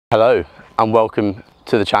Hello and welcome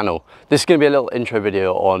to the channel. This is going to be a little intro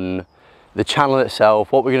video on the channel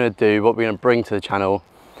itself, what we're going to do, what we're going to bring to the channel,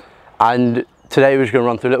 and today we're just going to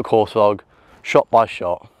run through a little course vlog, shot by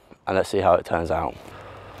shot, and let's see how it turns out.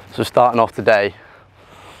 So starting off today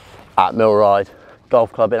at Millride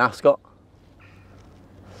Golf Club in Ascot,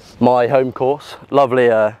 my home course. Lovely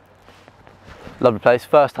place.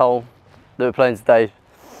 First hole that we're playing today,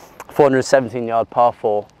 417 yard par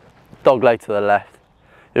 4, dog leg to the left.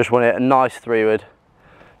 You just want it a nice 3-wood,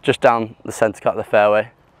 just down the centre cut of the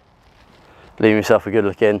fairway, leaving yourself a good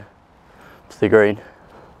look in to the green.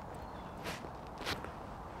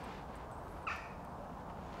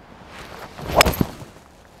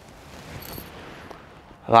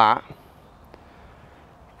 That,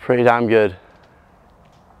 pretty damn good.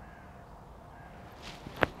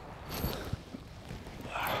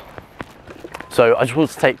 So I just want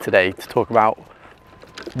to take today to talk about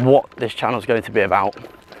what this channel is going to be about,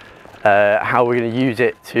 how we're going to use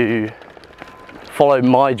it to follow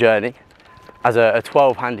my journey as a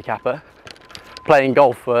 12 handicapper, playing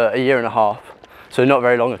golf for a year and a half, so not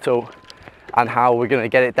very long at all, and how we're going to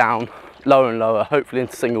get it down lower and lower, hopefully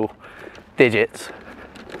into single digits,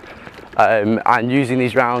 and using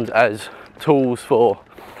these rounds as tools for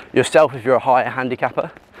yourself if you're a higher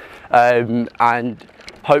handicapper, and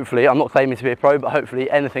hopefully, I'm not claiming to be a pro, but hopefully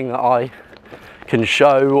anything that I can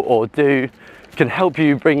show or do can help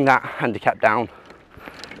you bring that handicap down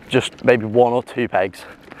just maybe 1 or 2 pegs.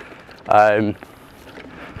 So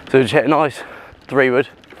just hit a nice 3-wood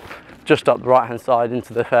just up the right hand side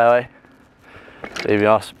into the fairway, leaving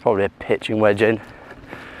us probably a pitching wedge in.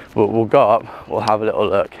 We'll go up, we'll have a little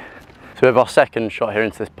look. So we have our second shot here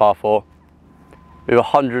into this par 4. We're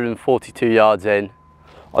 142 yards in.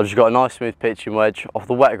 I've just got a nice smooth pitching wedge off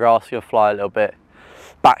the wet grass, going to fly a little bit,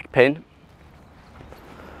 back pin.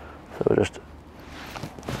 So we'll just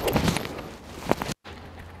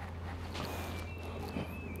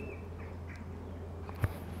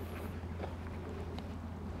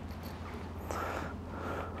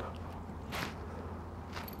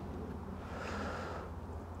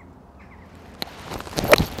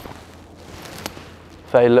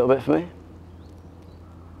fade a little bit for me.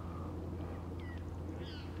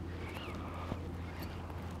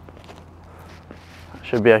 That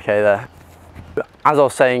should be okay there. As I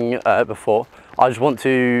was saying before, I just want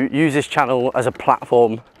to use this channel as a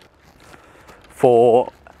platform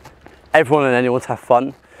for everyone and anyone to have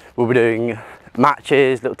fun. We'll be doing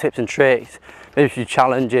matches, little tips and tricks, maybe a few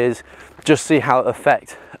challenges, just see how it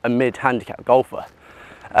affects a mid-handicap golfer.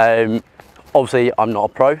 Obviously, I'm not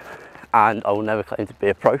a pro, and I will never claim to be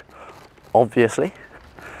a pro, obviously.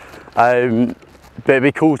 But it'd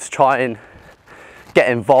be cool to try and get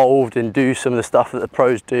involved and do some of the stuff that the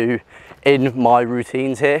pros do in my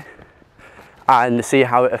routines here and see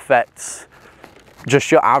how it affects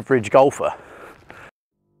just your average golfer.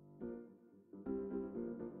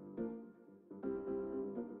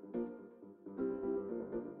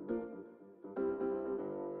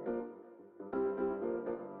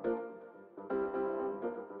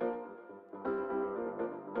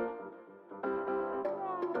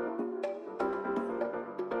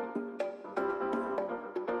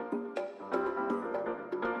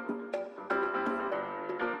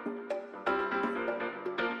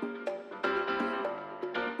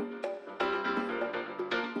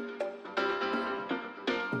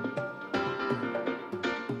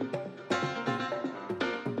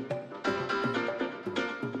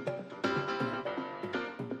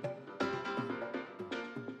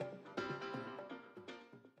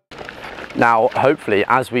 Now, hopefully,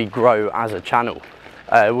 as we grow as a channel,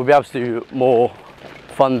 we'll be able to do more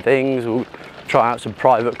fun things. We'll try out some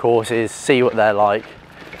private courses, see what they're like,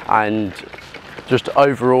 and just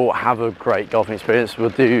overall have a great golfing experience. We'll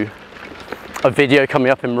do a video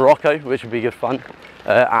coming up in Morocco, which will be good fun,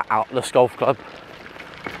 at Atlas Golf Club.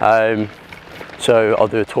 So I'll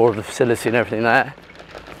do a tour of the facility and everything there.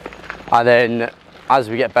 And then as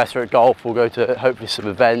we get better at golf, we'll go to hopefully some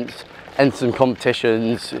events, enter some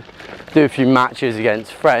competitions, do a few matches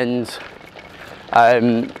against friends,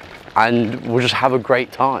 and we'll just have a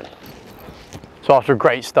great time. So after a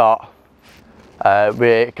great start,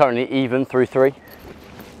 we're currently even through 3.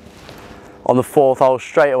 On the 4th hole,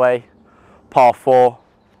 straight away, par 4,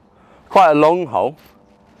 quite a long hole,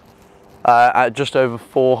 at just over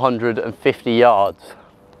 450 yards.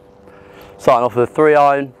 Starting off with a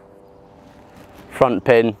 3-iron, front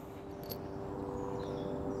pin.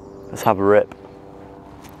 Let's have a rip.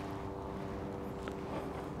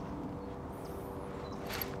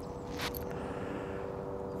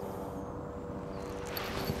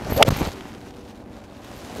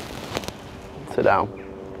 Sit down.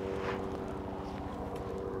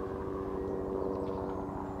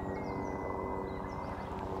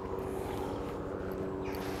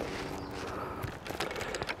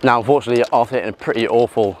 Now unfortunately, after hitting a pretty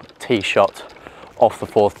awful tee shot off the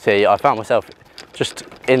 4th tee, I found myself just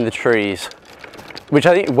in the trees, which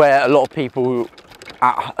I think where a lot of people,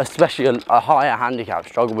 especially a higher handicap,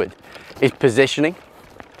 struggle with is positioning.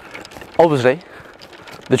 Obviously,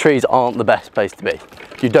 the trees aren't the best place to be.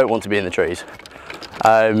 You don't want to be in the trees.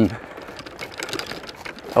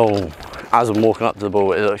 Oh, as I'm walking up to the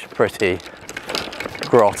ball, it looks pretty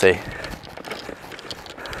grotty.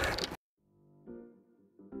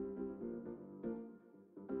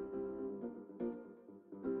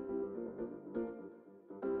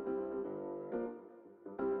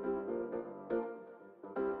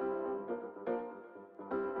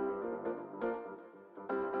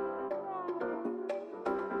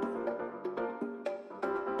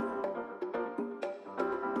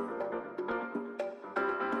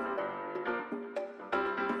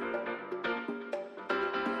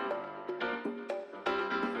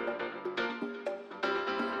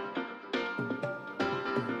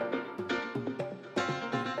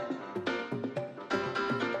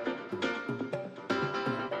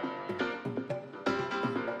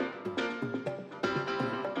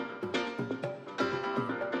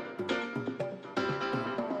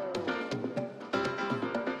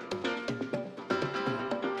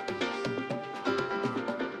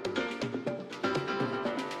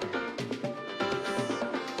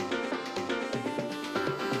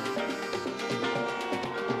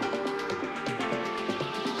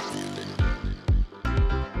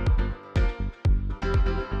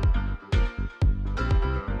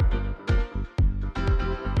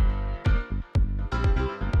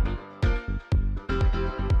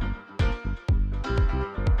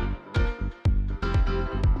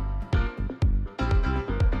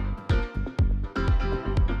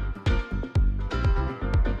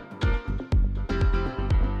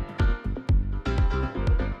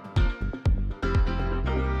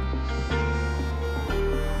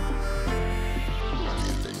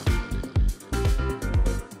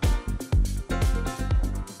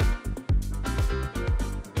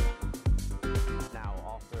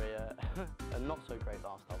 Not so great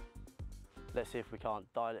last hole. Let's see if we can't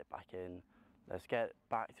dial it back in. Let's get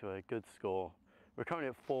back to a good score. We're currently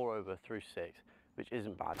at 4 over through 6, which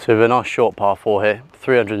isn't bad. So we have a nice short par 4 here,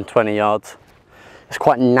 320 yards. It's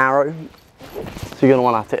quite narrow, so you're gonna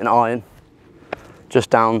want to hit an iron just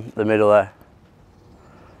down the middle there.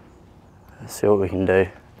 Let's see what we can do.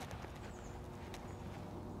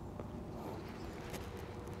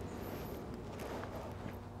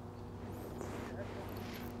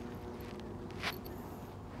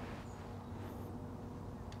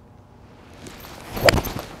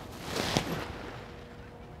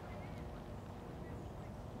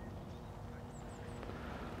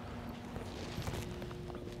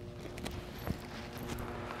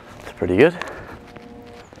 Pretty good.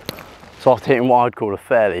 So after hitting what I'd call a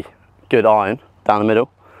fairly good iron down the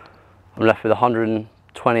middle, I'm left with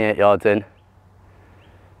 128 yards in,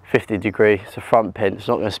 50 degree, it's a front pin. It's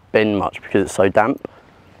not going to spin much because it's so damp.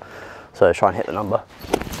 So try and hit the number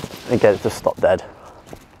and get it to stop dead.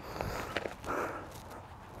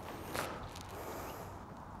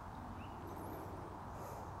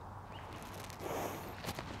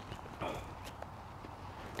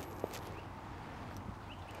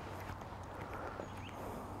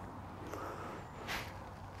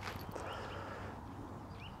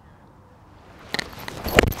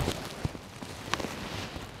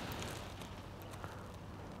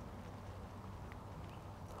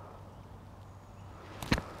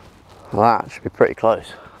 Well, that should be pretty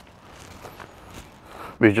close.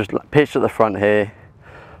 We've just pitched at the front here,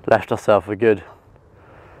 left ourselves a good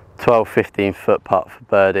 12-15 foot putt for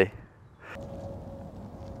birdie.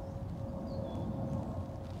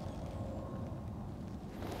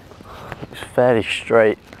 Looks fairly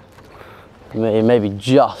straight, maybe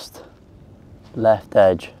just left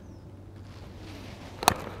edge.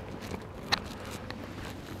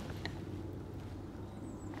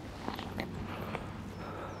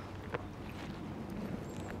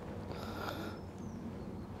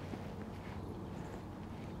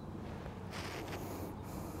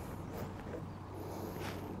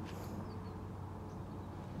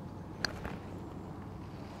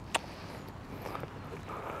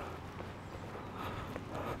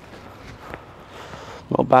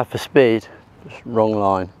 Not bad for speed, just wrong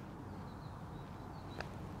line.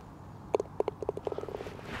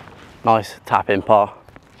 Nice tap in par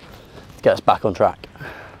to get us back on track.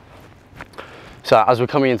 So as we're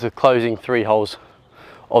coming into the closing 3 holes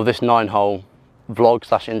of this 9-hole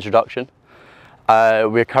vlog / introduction,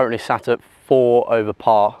 we're currently sat at 4 over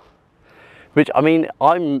par, which I mean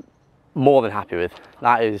I'm more than happy with.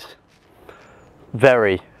 That is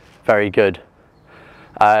very, very good.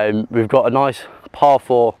 We've got a nice par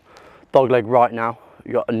 4 dogleg right now.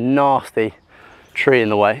 We've got a nasty tree in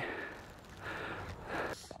the way.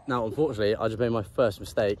 Now, unfortunately, I just made my first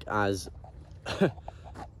mistake as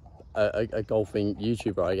a golfing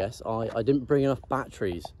YouTuber, I guess. I didn't bring enough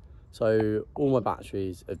batteries. So all my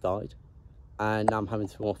batteries have died. And now I'm having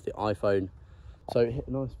to come off the iPhone. So hit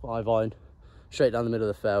a nice 5-iron, straight down the middle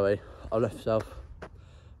of the fairway. I left myself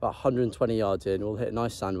about 120 yards in. We'll hit a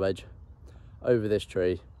nice sand wedge over this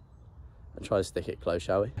tree and try to stick it close,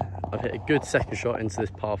 shall we? I've hit a good second shot into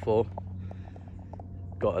this par 4.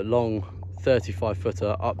 Got a long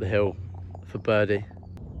 35-footer up the hill for birdie.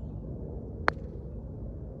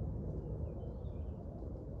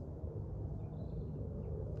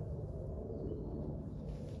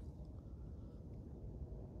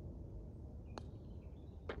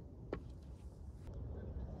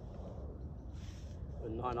 A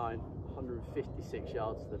 9-iron, 156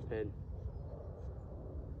 yards to the pin.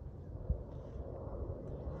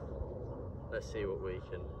 Let's see what we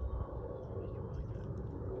can work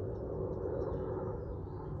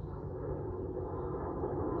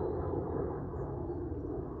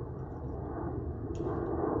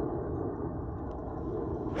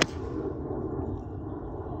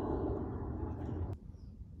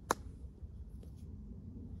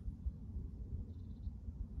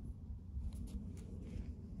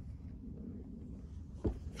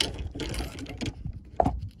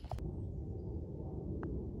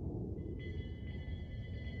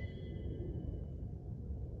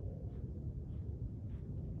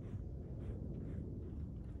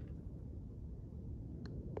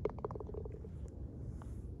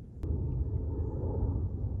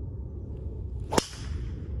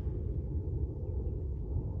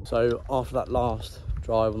So after that last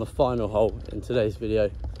drive on the final hole in today's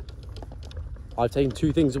video, I've taken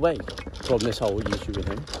 2 things away from this whole YouTubing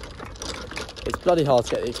thing. It's bloody hard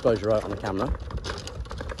to get the exposure right on the camera,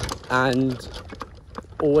 and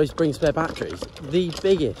always bring spare batteries. The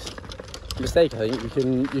biggest mistake I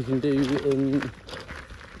think you can do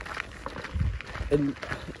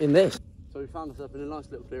in this. So we found ourselves in a nice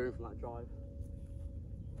little clearing from that drive.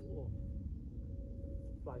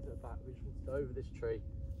 Flags at the back. We just want to go over this tree.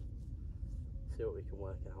 See what we can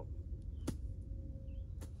work out.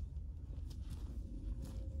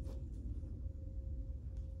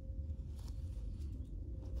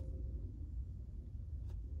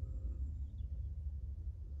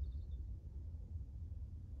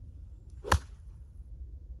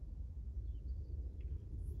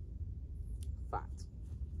 Fat.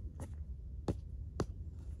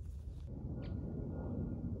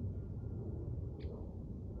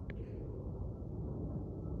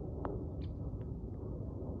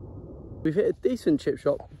 We've hit a decent chip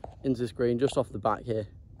shot into this green just off the back here.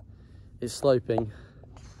 It's sloping,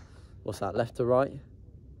 what's that, left to right?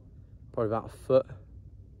 Probably about a foot.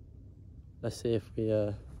 Let's see if we,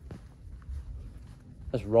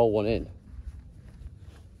 let's roll one in.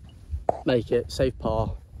 Make it, safe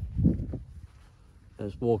par.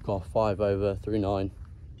 Let's walk off 5 over through 9.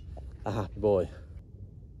 A happy boy.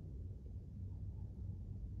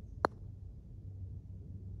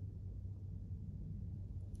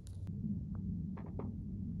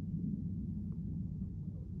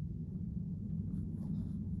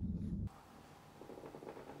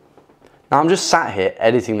 Now I'm just sat here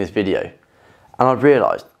editing this video and I've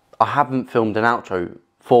realised I haven't filmed an outro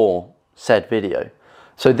for said video.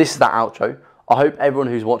 So this is that outro. I hope everyone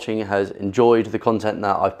who's watching has enjoyed the content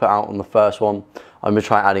that I've put out on the first one. I'm going to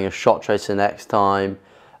try adding a shot tracer next time.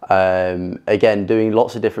 Again, doing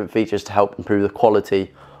lots of different features to help improve the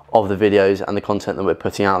quality of the videos and the content that we're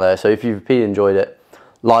putting out there. So if you've really enjoyed it,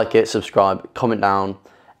 like it, subscribe, comment down,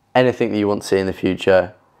 anything that you want to see in the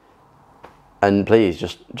future. And please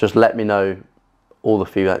just let me know all the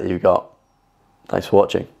feedback that you've got. Thanks for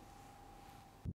watching.